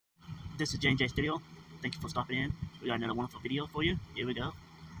this is J&J Studio. Thank you for stopping in. We got another wonderful video for you. Here we go.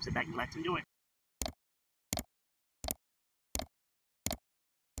 Sit back and relax and enjoy.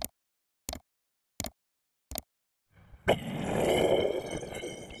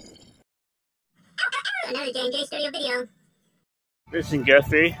 Another J&J Studio video. This is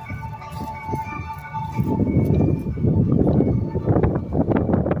Guthrie.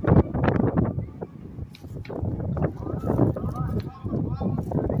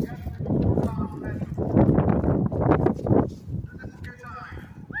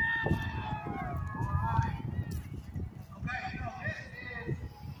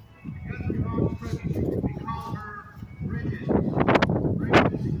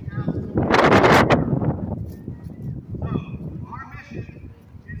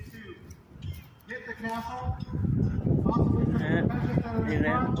 Castle, possibly some professions that are in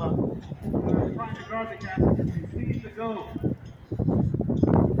front, trying to guard the castle, continues to go.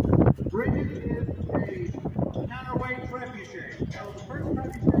 Bridget is a counterweight trebuchet. So the first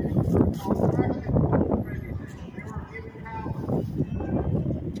trebuchet was correction trebuchet. They were given power.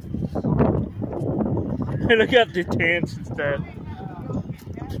 Look at the tents and stuff.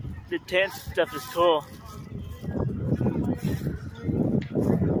 The tents and stuff is cool.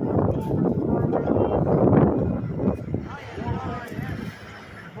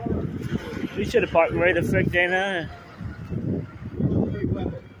 We should have parked right the frick there now.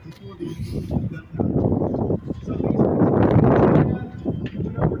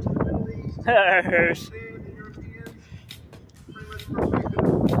 Hers.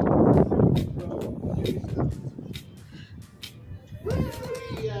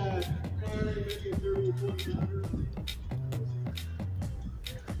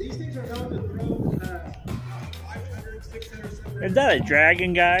 These things are known to throw 500, 600, 700. Is that a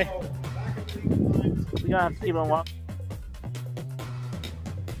dragon guy? We gotta have to keep on walking.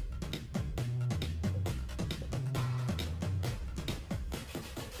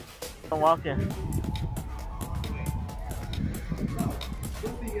 I'm walking.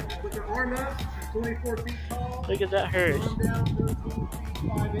 With your arm up, 24 feet tall. Look at that hers. Arm down 13 feet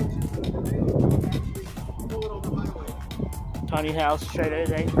 5 inches. So you're able to actually pull it on the highway. Tiny house, straight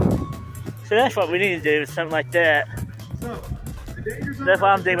everything. So that's what we need to do, something like that. So, that's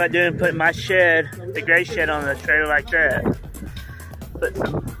what I'm thinking about doing, putting my shed, the gray shed, on the trailer like that. Put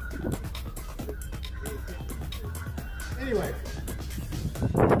some. Anyway.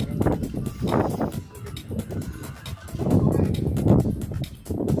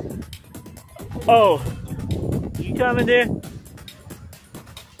 Oh, you coming, dude?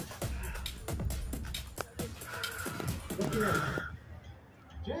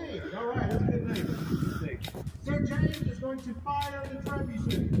 James, all right, that's a good name. Sir James is going to fire the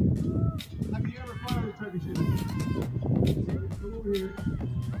trebuchet. Have you ever fired a trebuchet? Come over here.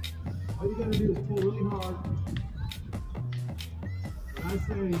 All you gotta do is pull really hard. When I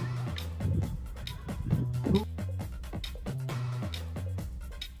say pull.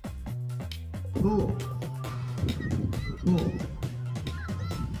 Pull.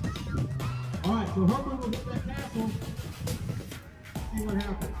 All right, so hopefully we'll hit that castle. See what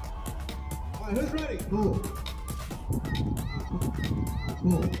happens. All right, who's ready? Pull.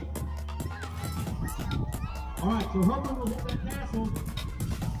 Pull. All right, so hopefully we'll hit that castle.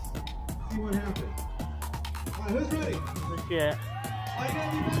 See what happens. All right, who's ready? Yeah. Oh, you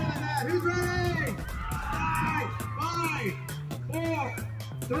gotta be better than that. Who's ready? 5, 4,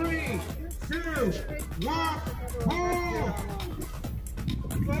 3, 2, 1, pull!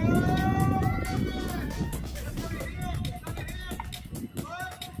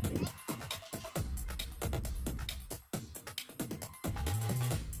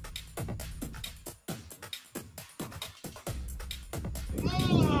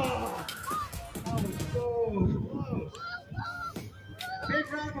 Big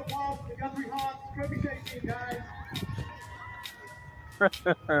round of applause for the Guthrie Hawks. Trebuchet team, guys.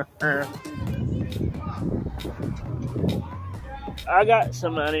 I got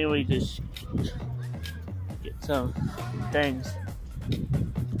some money. We just get some things.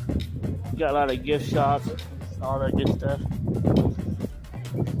 Got a lot of gift shops, all that good stuff.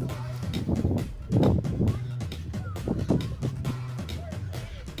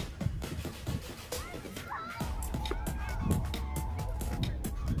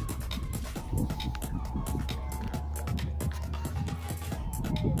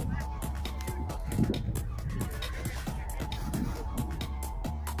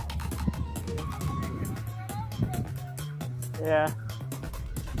 Yeah.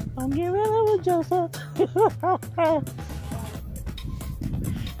 I'm getting with Joseph.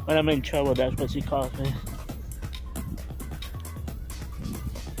 When I'm in trouble, that's what she calls me.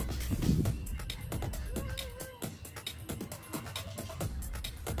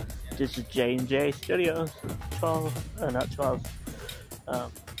 This is J&J Studios. 12, not 12.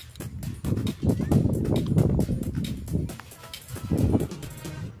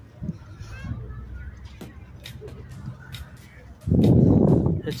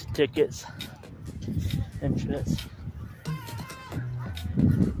 It's tickets, entrance.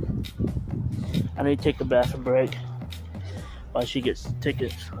 I need to take a bathroom break while she gets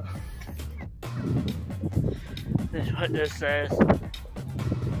tickets. This is what this says.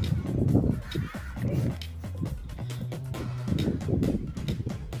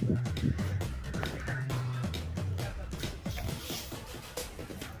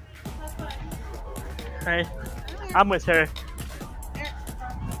 Hey, I'm with her.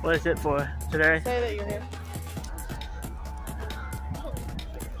 What is it for today? Say that you're here.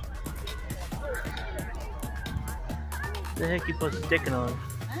 The heck you put sticking on?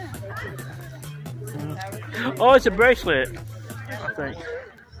 Oh, it's a bracelet. I think.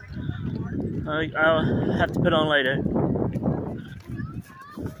 I'll have to put on later.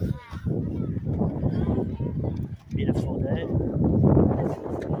 Beautiful day.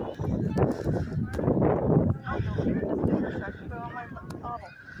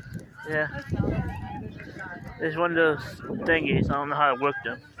 Yeah. It's one of those thingies. I don't know how to work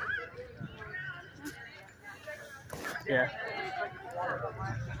them. Yeah.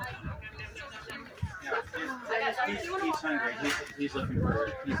 He's hungry. He's looking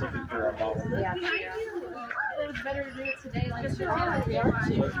for a bottle. Yeah. It was better to do it today, like because tomorrow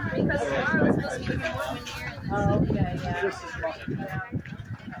is supposed to be more windier. Oh, okay, yeah.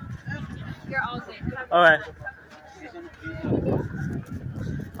 You're all good. Alright.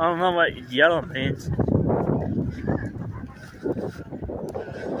 I don't know what yellow means.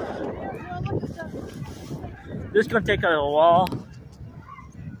 This is gonna take a while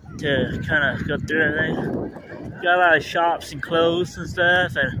to kind of go through everything. Got a lot of shops and clothes and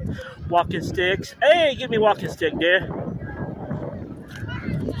stuff and walking sticks. Hey, give me a walking stick, dear.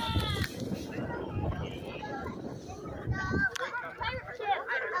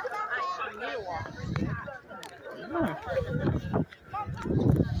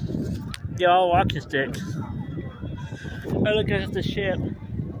 Yeah, all walking sticks. Oh, look at the ship.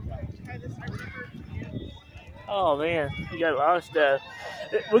 Oh man, you got a lot of stuff.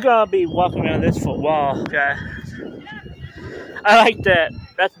 We're gonna be walking around this for a while, guys. I like that.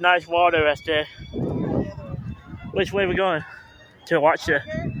 That's nice water right there. Which way are we going? To watch the.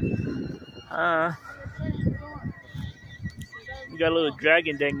 You got a little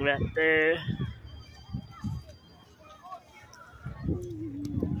dragon thing right there.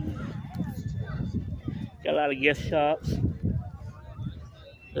 Got a lot of gift shops.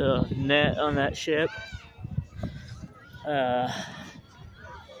 Net on that ship.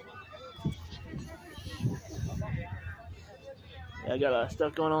 I got a lot of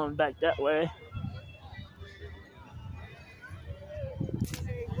stuff going on back that way.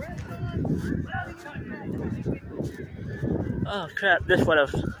 Oh crap, this one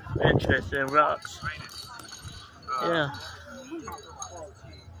of interest in rocks. Yeah.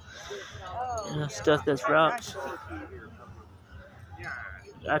 Stuff that's rocks.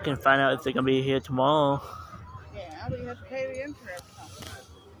 I can find out if they're gonna be here tomorrow. Yeah, how do you have to pay the interest?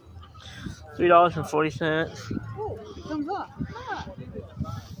 $3.40. Oh, it comes up. Ah,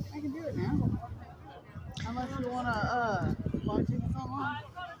 I can do it now. Unless you want to buy tickets online.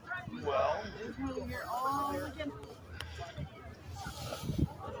 Well, it's going to be here all weekend.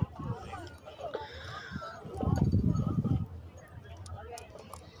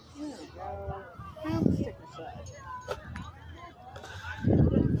 There we go. Found the sticker set. There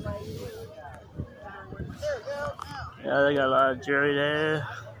we go. Yeah, they got a lot of jewelry there.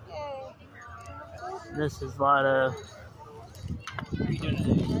 This is a lot of.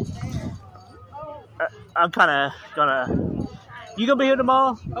 I'm kind of gonna. You gonna be here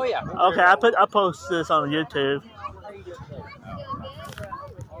tomorrow? Oh yeah. Okay, I post this on YouTube.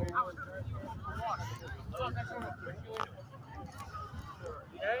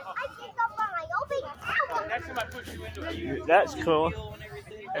 That's cool.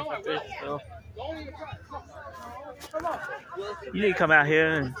 That's cool. You need to come out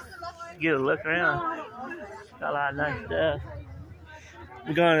here and get a look around. Got a lot of nice stuff.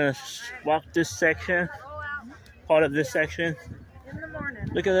 We're gonna walk this section, part of this section.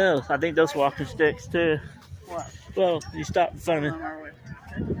 Look at those. I think those walking sticks too. What? Well, you stop in front of me.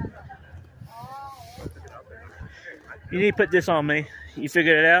 You need to put this on me. You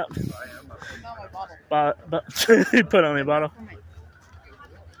figured it out? But put on me, bottle.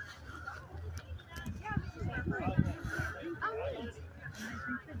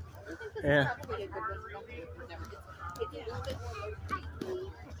 Yeah.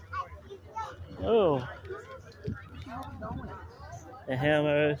 Oh. The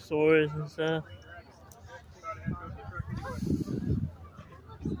hammer, swords, and stuff.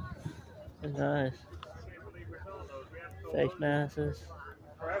 That's nice. Face masks.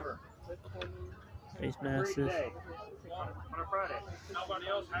 Face masks.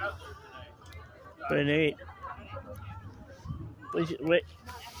 Pretty neat. Wait, let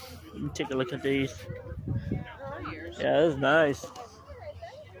me take a look at these. Yeah, that's nice.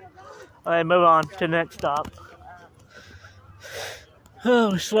 Alright, move on to the next stop.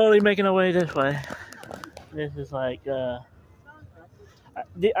 Oh, we're slowly making our way this way. This is like, I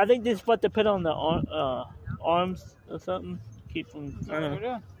think this is what they put on the arms or something. Keep them, I don't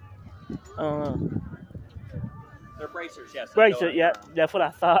know. They're bracers, yes. Bracer, yeah, that's what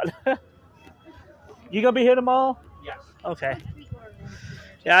I thought. You gonna be here tomorrow? Yes. Okay.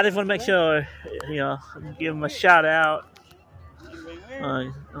 Yeah, I just want to make sure, you know, give them a shout out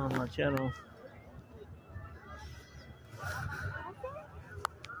on my channel.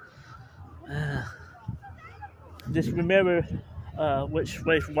 Just remember which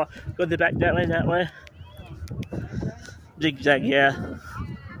way from go back that way. Zigzag, yeah.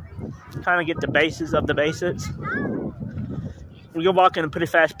 Kind of get the bases of the basics. We're gonna walk in a pretty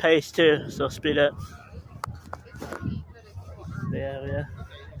fast pace too, so speed up.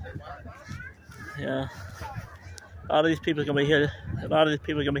 Yeah. A lot of these people are gonna be here. A lot of these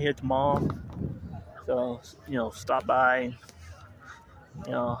people are gonna be here tomorrow. So stop by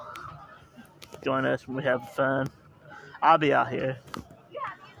and join us when we have fun. I'll be out here.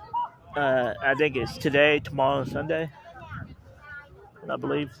 I think it's today, tomorrow, and Sunday. I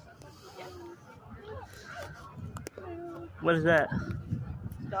believe. What is that?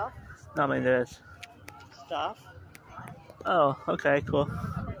 Stuff. No, I mean this. Stuff. Oh, okay, cool.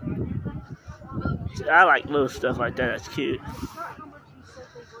 I like little stuff like that. That's cute.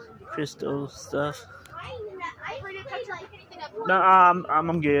 Crystal stuff. No,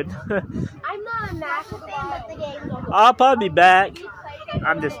 I'm good. I'm not a massive fan, but the game. I'll probably be back.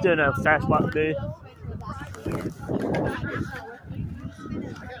 I'm just doing a fast walk through.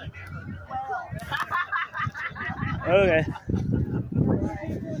 Okay.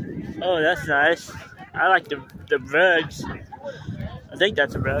 Oh, that's nice. I like the rugs. I think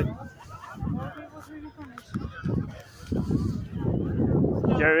that's a rug.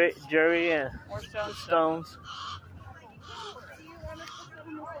 Jury and stones.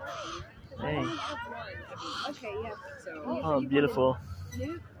 Dang. Okay, yeah. Oh, beautiful.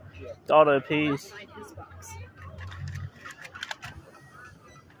 Auto piece.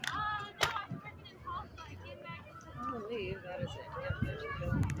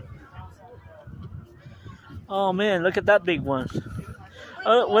 Oh man, look at that big one.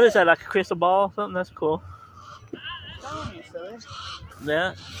 Oh, what is that? Like a crystal ball or something? That's cool.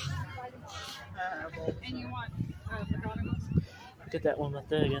 Yeah. Look at that one right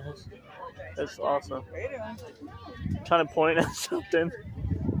there, guys. That's awesome. What are you doing? I'm trying to point at something.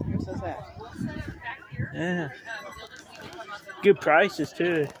 Who says that? Yeah. Good prices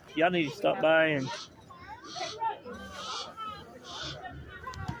too. Y'all need to stop by and.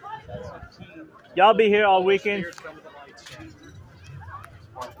 Y'all be here all weekend?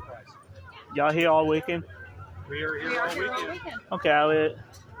 Y'all here all weekend? We are here all weekend. Okay, I'll let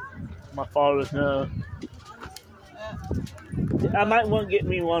my followers know. I might want to get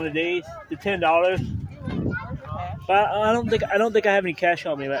me one of these, the $10. But I don't think I have any cash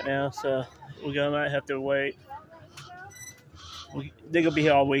on me right now, so might have to wait. They're gonna be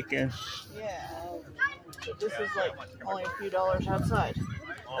here all weekend. Yeah. This is like only a few dollars outside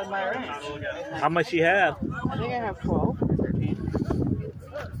of my range. How much you have? I think I have 12 or 13.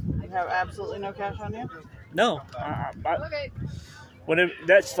 You have absolutely no cash on you? No. Whatever.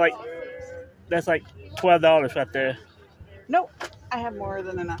 That's like $12 right there. Nope. I have more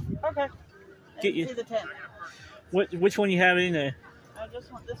than enough. Okay. Get you. See the 10. Which one you have in there? I just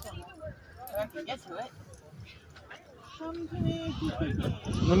want this one. I can get to it. Come to me.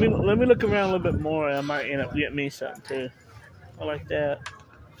 Let me look around a little bit more. I might end up getting me something too. I like that.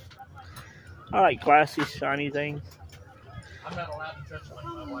 I like classy, shiny things. I'm not allowed to touch like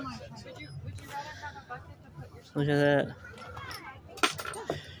my wife said. So. Look at that.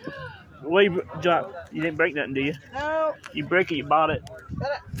 What you drop? You didn't break nothing, do you? No. You break it, you bought it.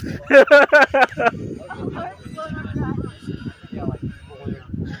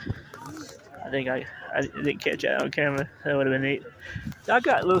 I think I didn't catch that on camera. That would have been neat. I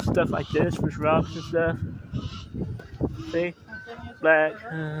got little stuff like this for rocks and stuff. See? Black.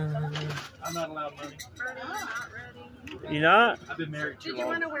 I'm not allowed money. You not? I've been married too Did you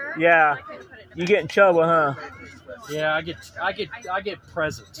long. want to wear it? Yeah. I couldn't put it You get in trouble, huh? Yeah, I get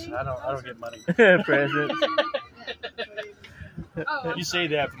presents. I don't get money. Present. You say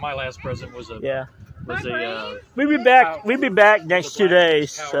that, but my last present was a We'll be back. We'll be back next 2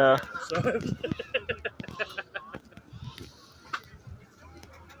 days. So.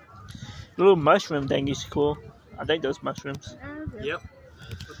 Little mushroom thing is cool. I think those mushrooms. Yep.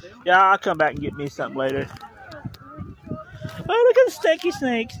 Yeah, I'll come back and get me something later. Oh, look at the sticky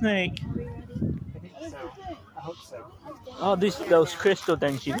snake. I hope so. Oh, those crystal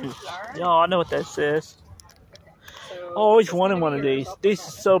things you do. Oh, I know what that says. I always wanted one of these. These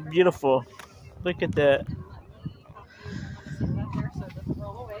are so beautiful. Look at that.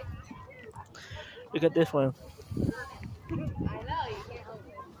 Look at this one.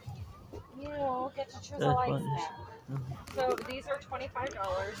 So these are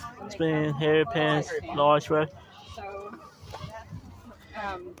 $25. Spin, hair pins, large rug. So,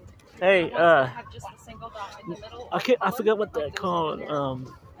 hey, have just a single dot in the middle. I forgot what they're called.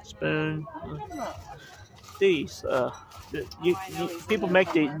 Spoon. These. People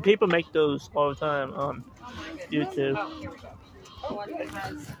make these. People make those all the time on YouTube. Oh, here we go. One that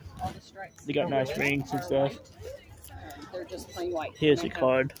has all the stripes. They got nice rings and stuff. They're just plain white. Here's a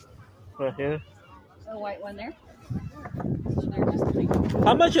card right here. A white one there. They're just plain white.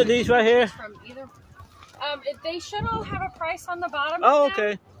 How much are these right here? From either. They should all have a price on the bottom. Oh, of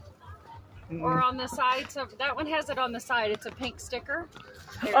them, okay. Or on the side. So that one has it on the side. It's a pink sticker.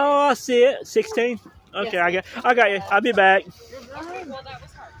 There Oh, I see it. 16. Okay, Yes. I got you. I'll be back. Okay, well, that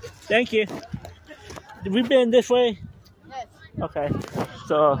was hard. Thank you. We've been this way. Yes. Okay.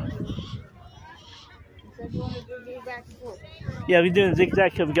 So You said you wanted to do back and forth. yeah, we're doing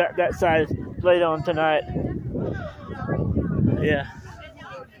zigzag because we got that side later on tonight. Yeah.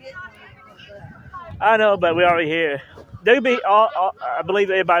 I know, but we're already here. They'll be all I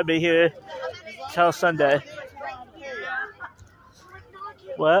believe everybody will be here till Sunday.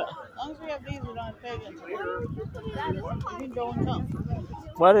 What? As long as we have these, we don't have pagans. You can go and come.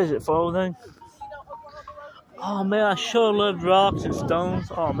 What is it, folding? Oh man, I sure love rocks and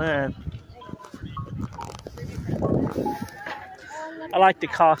stones. Oh man. I like the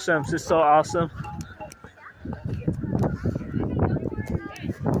costumes, it's so awesome.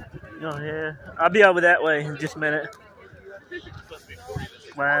 Oh yeah. I'll be over that way in just a minute.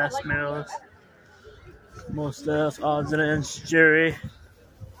 Glass mirrors. More stuff, odds and ends, jewelry.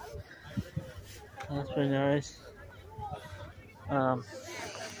 That's pretty nice. I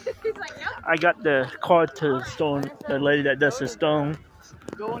got the card to the stone, the lady that does the stone.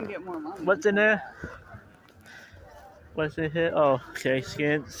 Go and get more money. What's in there? What's in here? Oh, okay,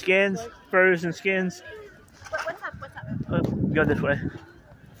 skins, furs and skins. What's up? Oh, go this way.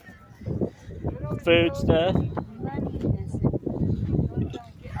 Food stuff.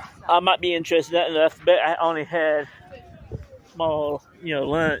 I might be interested in that enough, but I only had small,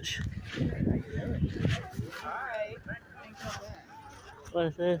 lunch. What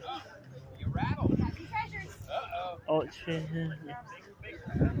is this? Oh, it's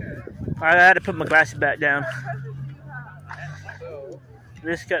I had to put my glasses back down.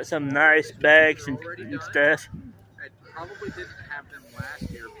 This got some nice bags and stuff. I probably didn't have them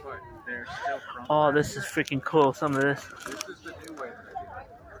last year, but they're still from. Oh, this is freaking cool. Some of this. This is the new way that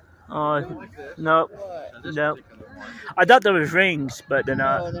Oh, I do it. Like this. nope. Now this Nope. particular one, I thought there was rings, but they're No,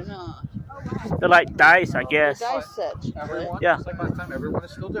 not. they're not. They're like dice, I guess. Dice sets. everyone, Yeah. just like last time, everyone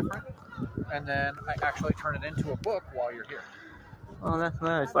is still different. And then I actually turn it into a book while you're here. Oh, that's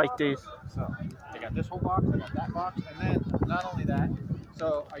nice. Like these. So I got this whole box, I got that box, and then not only that,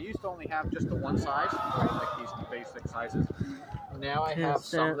 so I used to only have just the one size, like these basic sizes. Now I have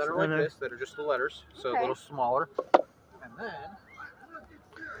some that are like this, that are just the letters, so a little smaller. And then I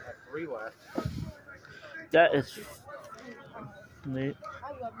have 3 left. That is neat.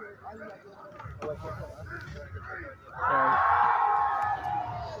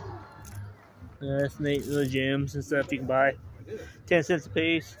 Yeah, that's neat. Little gems and stuff you can buy. 10 cents a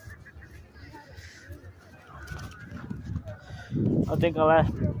piece. I think I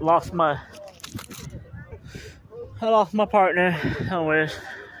lost my partner. Anyways,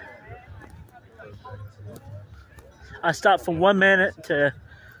 I stopped for 1 minute to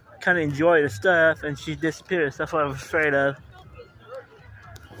kind of enjoy the stuff, and she disappeared. That's what I was afraid of.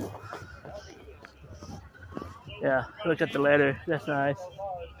 Yeah, look at the letter. That's nice.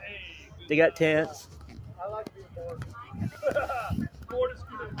 They got tents.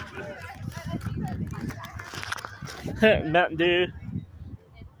 Mountain Dew.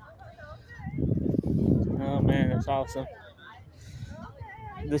 Oh man, that's awesome.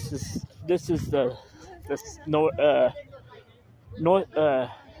 This is the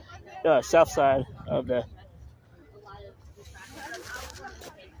south side of the.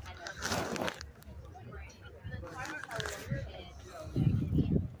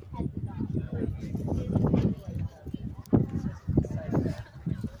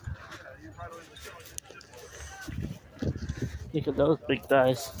 Look at those big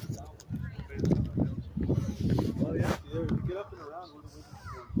guys.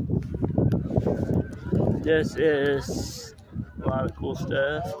 This is a lot of cool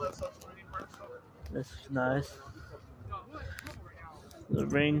stuff. This is nice. The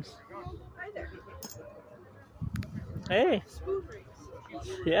rings. Hey.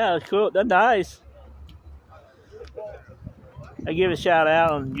 Yeah, cool. They're nice. I give a shout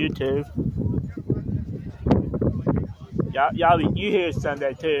out on YouTube. Y'all, you here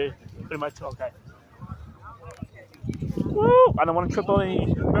Sunday too? Pretty much okay. Woo! I don't want to trip on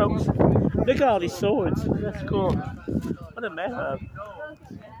any ropes. Look at all these swords. That's cool. What a man of.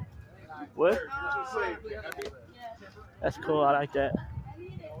 What? That's cool. I like that.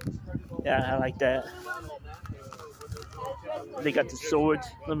 Yeah, I like that. They got the swords.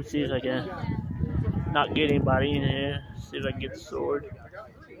 Let me see if I can not get anybody in here. See if I can get the sword.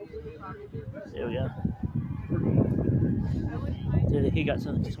 There we go. He got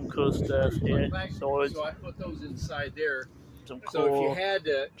some cool stuff here. Swords. So I put those inside there. Some cool so if you had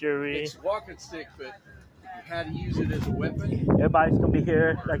to, jewelry. It's walking stick, but if you had to use it as a weapon. Everybody's gonna be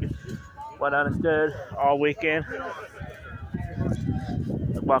here, like what I understood, all weekend.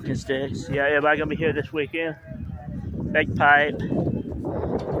 Walking sticks. Yeah, everybody gonna be here this weekend. Bagpipe.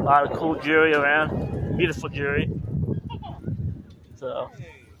 A lot of cool jewelry around. Beautiful jewelry. So.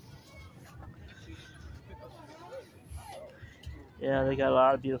 Yeah, they got a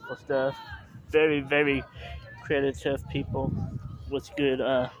lot of beautiful stuff. Very, very creative people. What's good,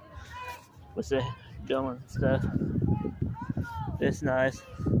 what's the going stuff. It's nice.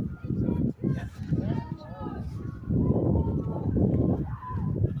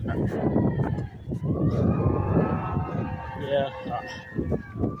 Yeah.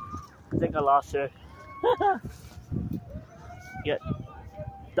 I think I lost her. Get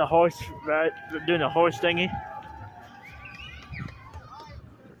the horse, right? They're doing a horse thingy.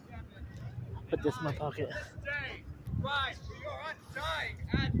 Put this in my pocket.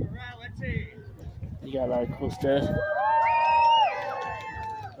 You got a lot of cool stuff.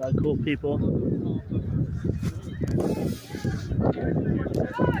 A lot of cool people.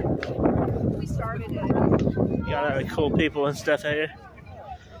 We started it. You got a lot of cool people and stuff here.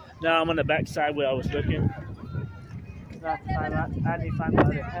 Now I'm on the back side where I was looking. I need to find out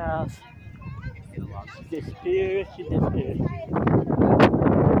the house. Disappeared. She disappeared.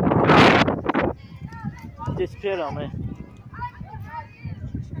 Disappeared on me.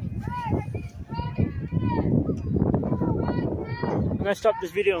 I'm gonna stop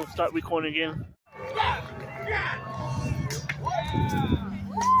this video and start recording again.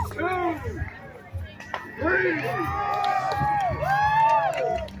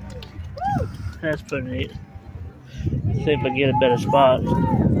 That's pretty neat. See if I can get a better spot.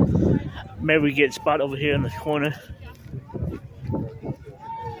 Maybe we get a spot over here in the corner.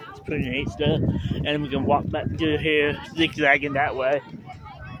 It's pretty neat stuff. And then we can walk back through here, zigzagging that way.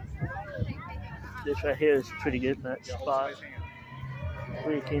 This right here is a pretty good spot.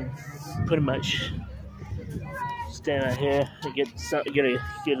 We can pretty much stand right here and get a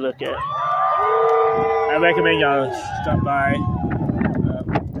good look at. I recommend y'all stop by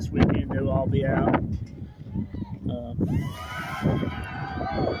this weekend. They'll all be out.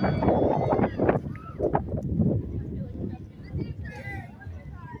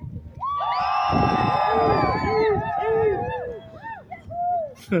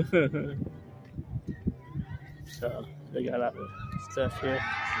 So they got a lot of stuff here.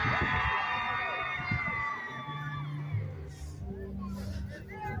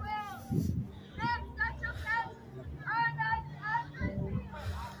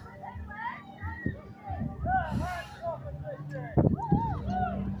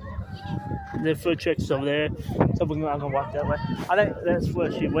 The food truck's over there, so we're not gonna walk that way. I think that's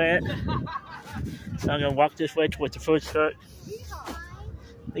where she went. So I'm gonna walk this way towards the food truck.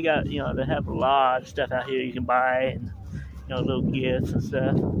 They got, they have a lot of stuff out here you can buy, and little gifts and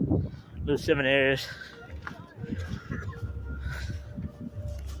stuff, little souvenirs.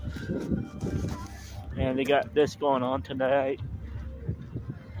 And they got this going on tonight.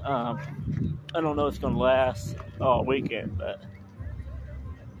 I don't know if it's gonna last all weekend, but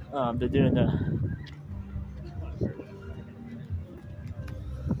they're doing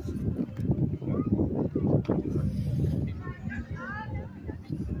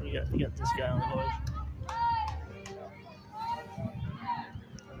you got this guy on the horse.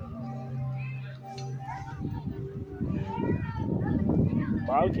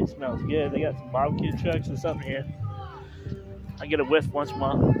 barbecue smells good. They got some barbecue trucks or something here. I get a whiff once in a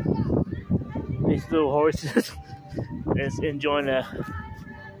while. These little horses is enjoying the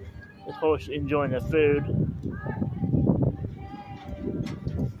horse enjoying the food.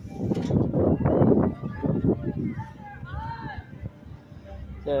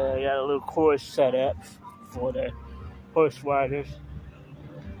 So I got a little course set up for the horse riders,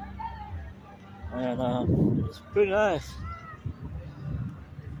 and it's pretty nice.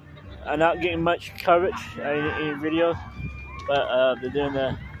 I'm not getting much coverage in videos, but they're doing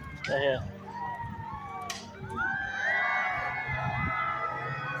the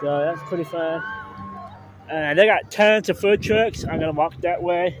so that's pretty fun. And they got tons of food trucks. I'm gonna walk that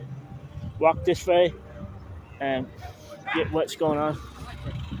way, walk this way, and get what's going on.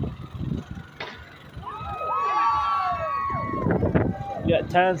 We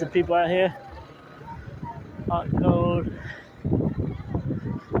got tons of people out here. Hot and cold.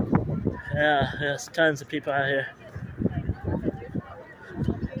 Yeah, there's tons of people out here.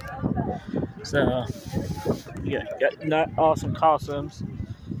 So, you got awesome costumes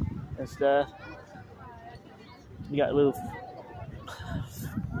and stuff. You got a little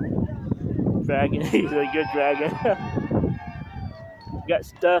dragon. He's a good dragon. You got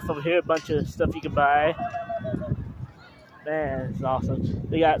stuff over here, a bunch of stuff you can buy. Man, it's awesome.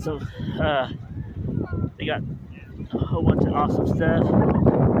 They got some, they got a whole bunch of awesome stuff.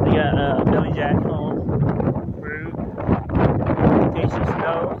 They got Billy Jack home brew, Taste of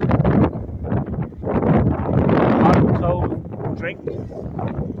Snow, hot and cold drink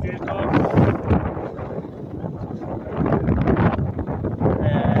vehicle,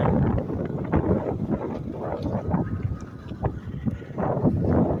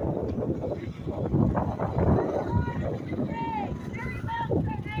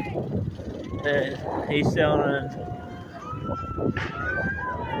 and he's selling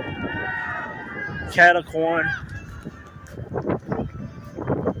cattle corn.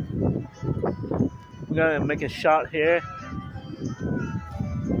 We're gonna make a shot here. I'm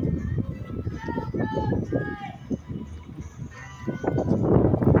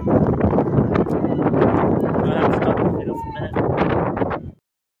gonna have to stop the video for a minute.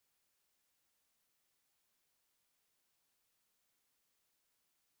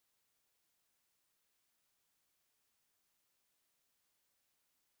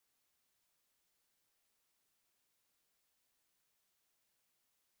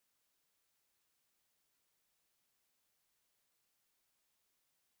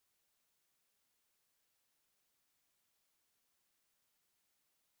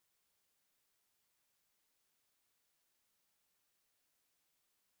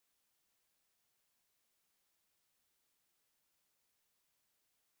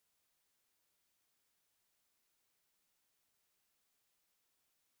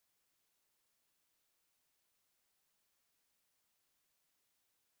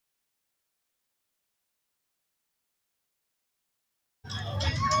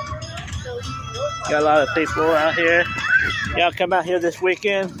 Got a lot of people out here. Y'all come out here this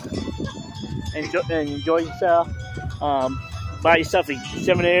weekend and enjoy yourself. Buy yourself a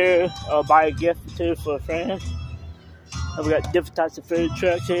souvenir or buy a gift or two for a friend. We got different types of food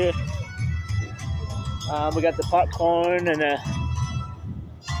trucks here. We got the popcorn and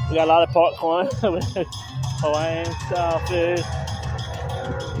we got a lot of popcorn. Hawaiian style food.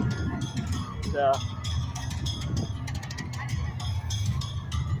 So,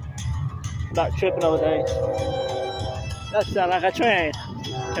 not tripping over things. That sounds like a train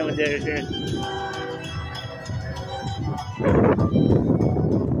coming down here.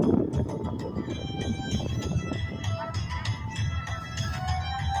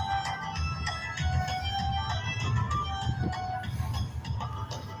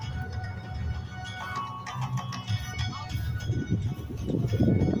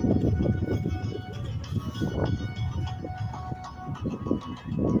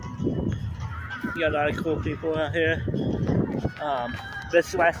 You got a lot of cool people out here.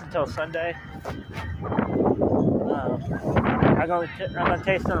 This lasts until Sunday. I'm gonna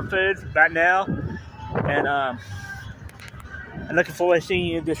taste some food right now, and I'm looking forward to seeing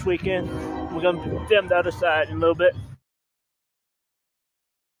you this weekend. We're gonna film the other side in a little bit.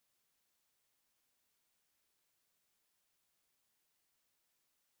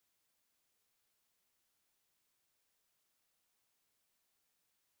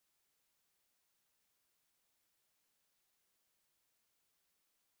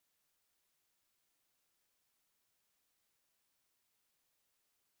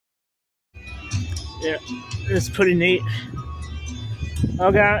 Yeah, it's pretty neat.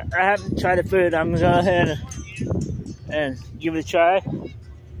 Okay, I haven't tried the food. I'm gonna go ahead and give it a try.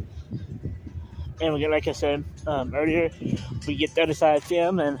 And we get, like I said earlier, we get the other side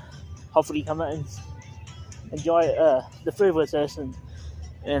film and hopefully come out and enjoy the food with us and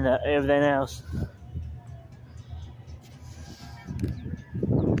everything else.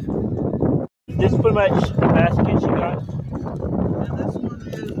 This is pretty much the basket you got. And this one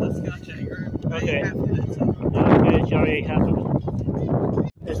is the Scotch egg. Okay. Good. You already ate half of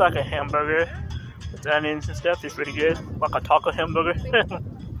it. It's like a hamburger with onions and stuff. It's really good. Like a taco hamburger.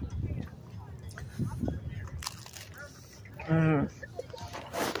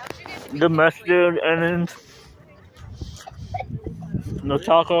 The mustard, onions, no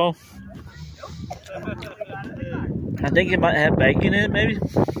taco. I think it might have bacon in it, maybe. They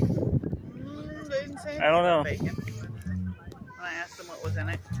didn't say I don't know. bacon. When I asked them what was in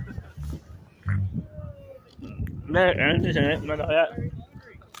it. There are onions in it, not like that.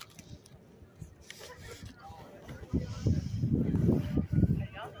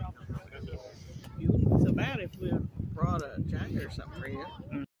 You wouldn't be so bad if we brought a jacket or something for you.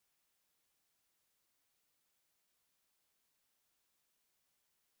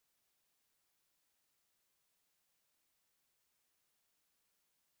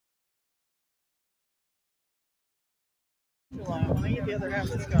 When I get the other half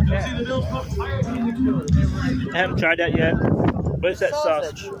of the Scotch egg. I haven't tried that yet. What's that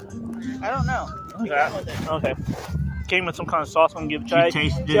Sausage. sauce? I don't know. Okay. Came with some kind of sauce. I'm gonna give it a try.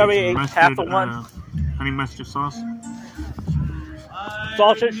 tasted She already ate mustard, half of one. honey mustard sauce.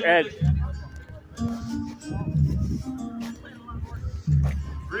 Sausage, egg.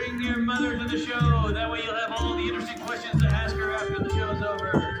 Bring your mother to the show. That way you'll have all the interesting questions to ask her after the show's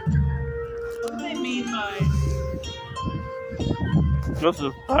over. What do they mean by... This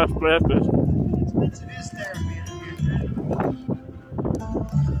is half breakfast.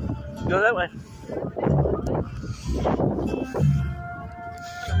 Go that way.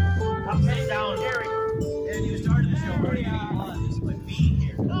 I'm heading down, Harry. And you started the show already getting on just by being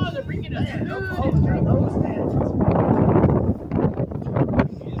here. Oh, they're bringing us in.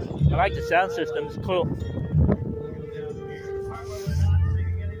 I like the sound system. It's cool.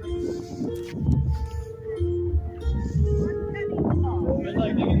 Good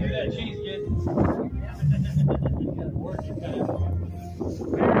luck digging through that cheese, kid.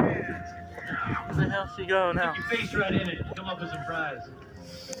 Where the hell's she going now? Your face right in it. Come up with some fries.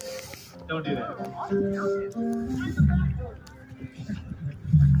 Don't do that.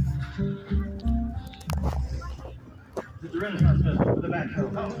 It's the Renaissance Festival for the back show.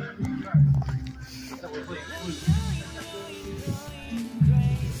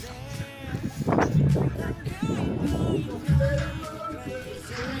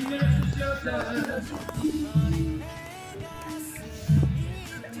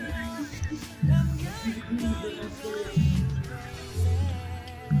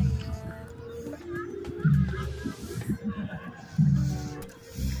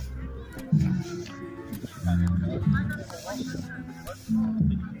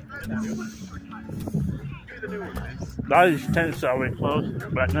 A lot of these tents are already closed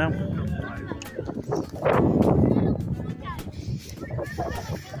right now.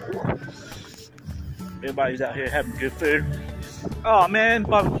 Everybody's out here having good food. Oh man,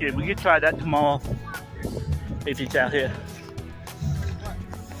 barbecue. We can try that tomorrow if it's out here.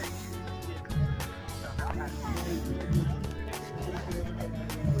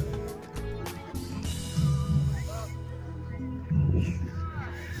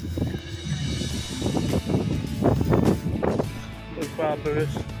 Burgers.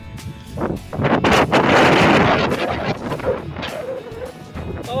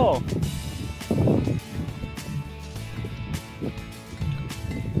 Oh.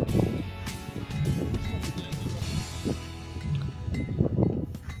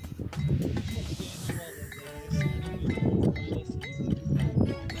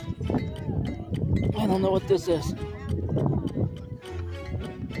 I don't know what this is.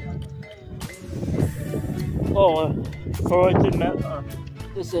 Oh, fermented milk.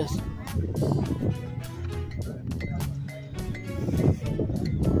 This is.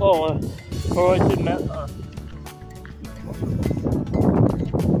 Oh, fermented milk.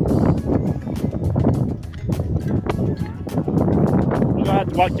 You're gonna have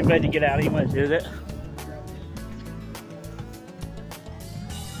to walk your bed to get out. He wants to do that.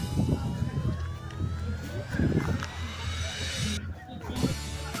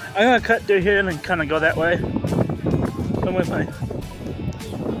 I'm gonna cut through here and kind of go that way. Come with me.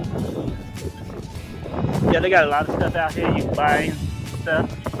 Yeah, they got a lot of stuff out here you can buy and stuff.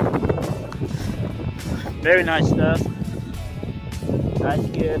 Very nice stuff. Nice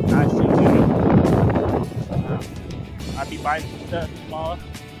gift, nice souvenir. I'll be buying some stuff tomorrow.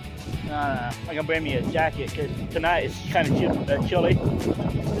 I'm gonna bring me a jacket because tonight it's kind of chilly.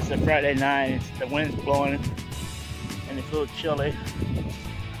 It's a Friday night. The wind's blowing and it's a little chilly.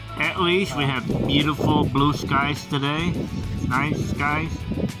 At least we have beautiful blue skies today. Nice skies.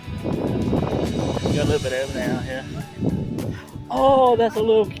 Got a little bit of everything out here. Oh, that's a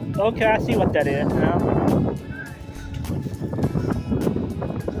little. Okay, I see what that is now.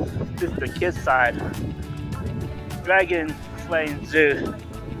 This is the kids' side. Dragon Slaying Zoo.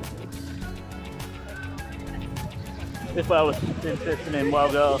 This is what I was interested in a while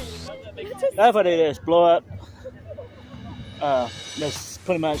ago. That's what it is. Blow up. That's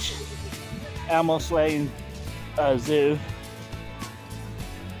pretty much animal slaying zoo.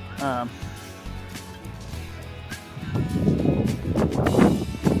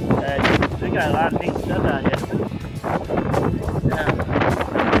 They got a lot of neat stuff out here.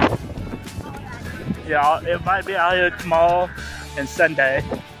 Yeah, it might be out here tomorrow and Sunday.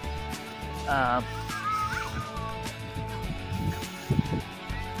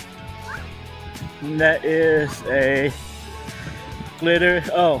 And that is a glitter,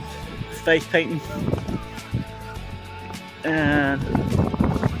 face painting. And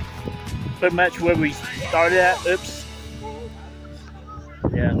pretty much where we started at, oops.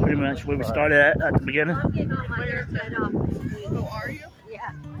 Yeah, pretty much where we started at the beginning. I'll get all my haircut off. Oh, are you?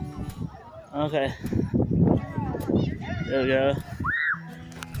 Yeah. Okay. There we go.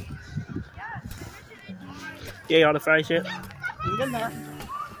 Yeah, all the fries yet? I'm getting there.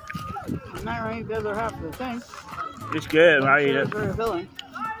 I'm not ready the other half of the thing. It's good, I eat it. It's very filling.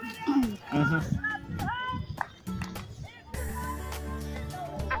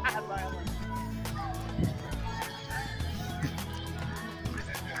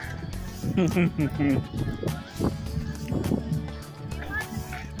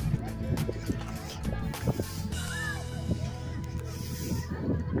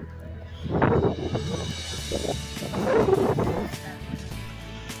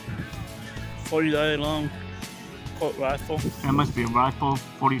 $40 long Colt rifle. That must be a rifle.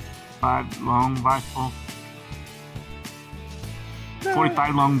 45 long rifle.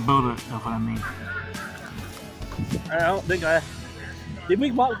 45 long bullet. That's what I mean. I don't think did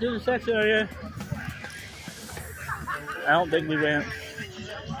we walk through the section area? I don't think we went.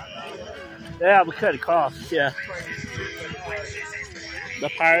 Yeah, we cut across. Yeah. The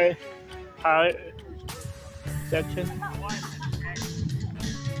pirate section.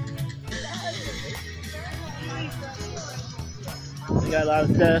 We got a lot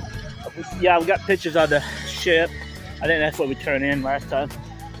of stuff. Yeah, we got pictures of the ship. I think that's what we turned in last time.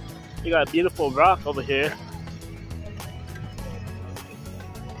 We got a beautiful rock over here.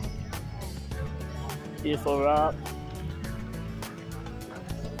 Beautiful rock.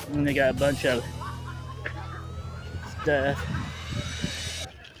 And they got a bunch of stuff.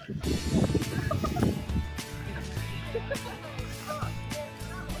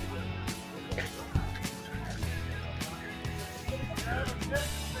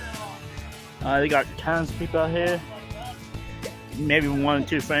 They got tons of people out here. Maybe 1 or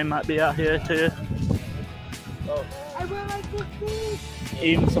 2 friends might be out here too. I would like to see.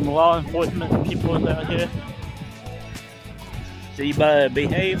 Even some law enforcement people out here. So you better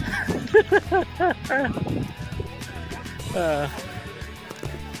behave.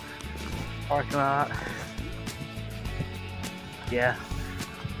 Parking lot. Yeah.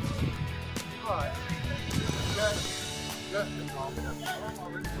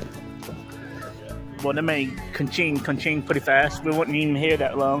 Well, they made ka-ching pretty fast. We wouldn't even hear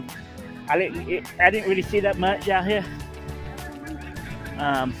that long. I didn't really see that much out here.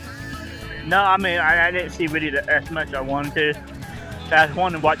 No, I mean I didn't see really as much as I wanted to. I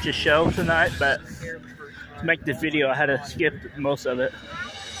wanted to watch the show tonight, but to make this video, I had to skip most of it.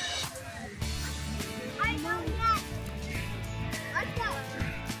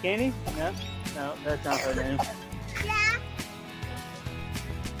 Kenny? No, no, that's not her name.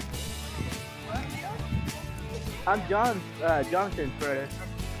 I'm Jonathan's brother.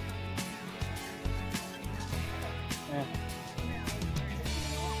 Yeah.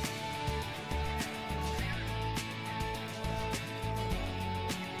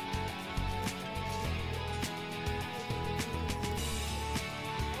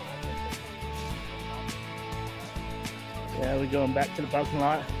 Yeah, we're going back to the parking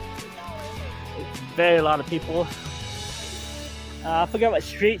lot. Very a lot of people. I forgot what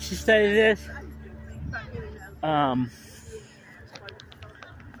street she said it is. Well,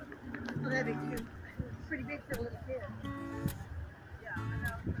 that'd be cute. Pretty big for a little kid. Yeah, I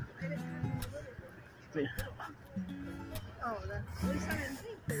know. Oh, that's at least I didn't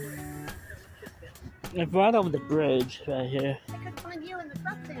think they were. It's right over the bridge right here. I couldn't find you in the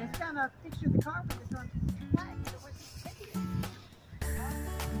truck thing. I found a picture of the car, but it's on flag.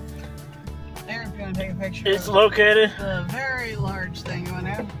 Aaron's gonna take a picture. It's located. The very large thing going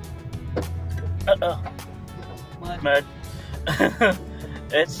there. Mud.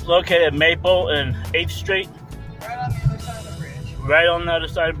 It's located at Maple and 8th Street. Right on the other side of the bridge. Right on the other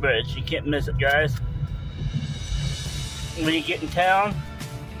side of the bridge. You can't miss it, guys. When you get in town,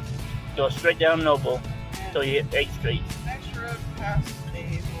 go straight down Noble until you hit 8th Street. Next road past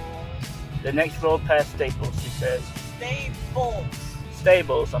Staples. The next road past Staples, she says. Staples.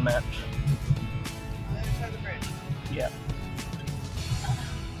 Stables, I meant. On the other side of the bridge. Yeah.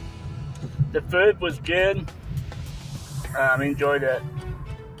 The food was good. Enjoyed it.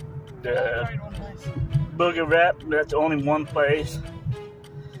 The burger wrap, that's only one place.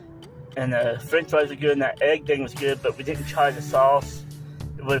 And the french fries were good and that egg thing was good, but we didn't try the sauce.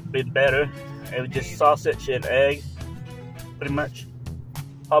 It would have been better. It was just sausage and egg, pretty much.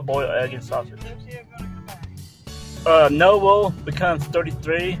 Hard boiled egg and sausage. Noble becomes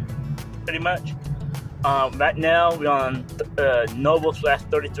 33, pretty much. Right now we're on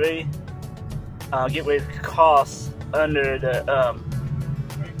Noble/33. Get rid of costs under the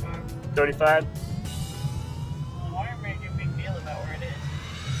 35. Why are you making a big deal about where it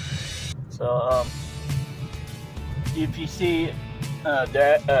is? So if you see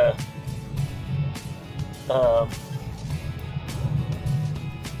that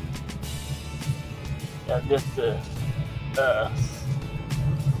just the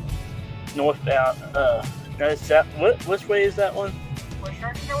northbound that's that which way is that one? Where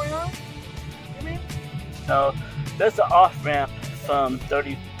sharks going on? You mean? No, that's the off ramp from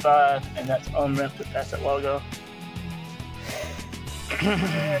 35 and that's on ramp to past that logo.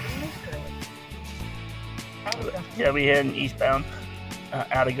 Yeah, we heading eastbound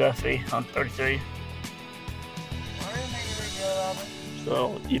out of Guthrie on 33.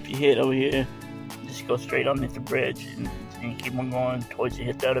 So if you hit over here, just go straight underneath the bridge and keep on going towards you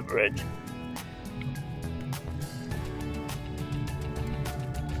hit the other bridge.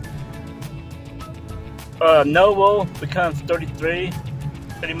 Noble becomes 33,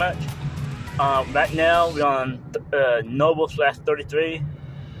 pretty much. Right now we're on Noble/33.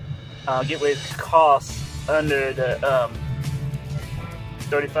 Get rid of costs under the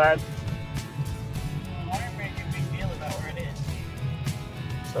 35. Why are you making a big deal about where it is?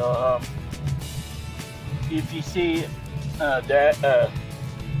 So if you see that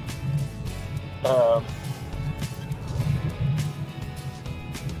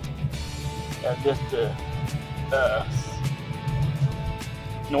just the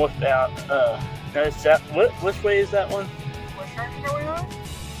northbound that's that which way is that one? Where sharks going on?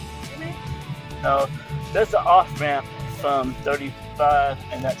 You mean? No, that's the off ramp from 35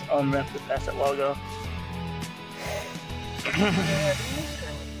 and that's on ramp to past that logo.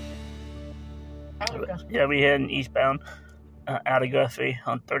 Yeah, we heading eastbound out of Guthrie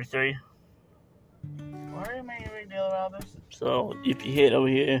on 33. Why are you making a big deal about this? So if you hit over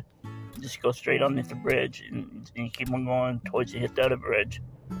here, just go straight underneath the bridge and keep on going towards you hit the other bridge.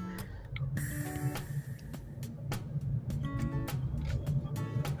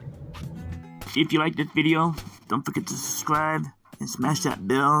 If you like this video, don't forget to subscribe and smash that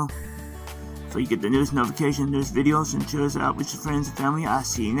bell so you get the newest notification, newest videos, and share us out with your friends and family. I'll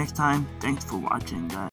see you next time. Thanks for watching, guys.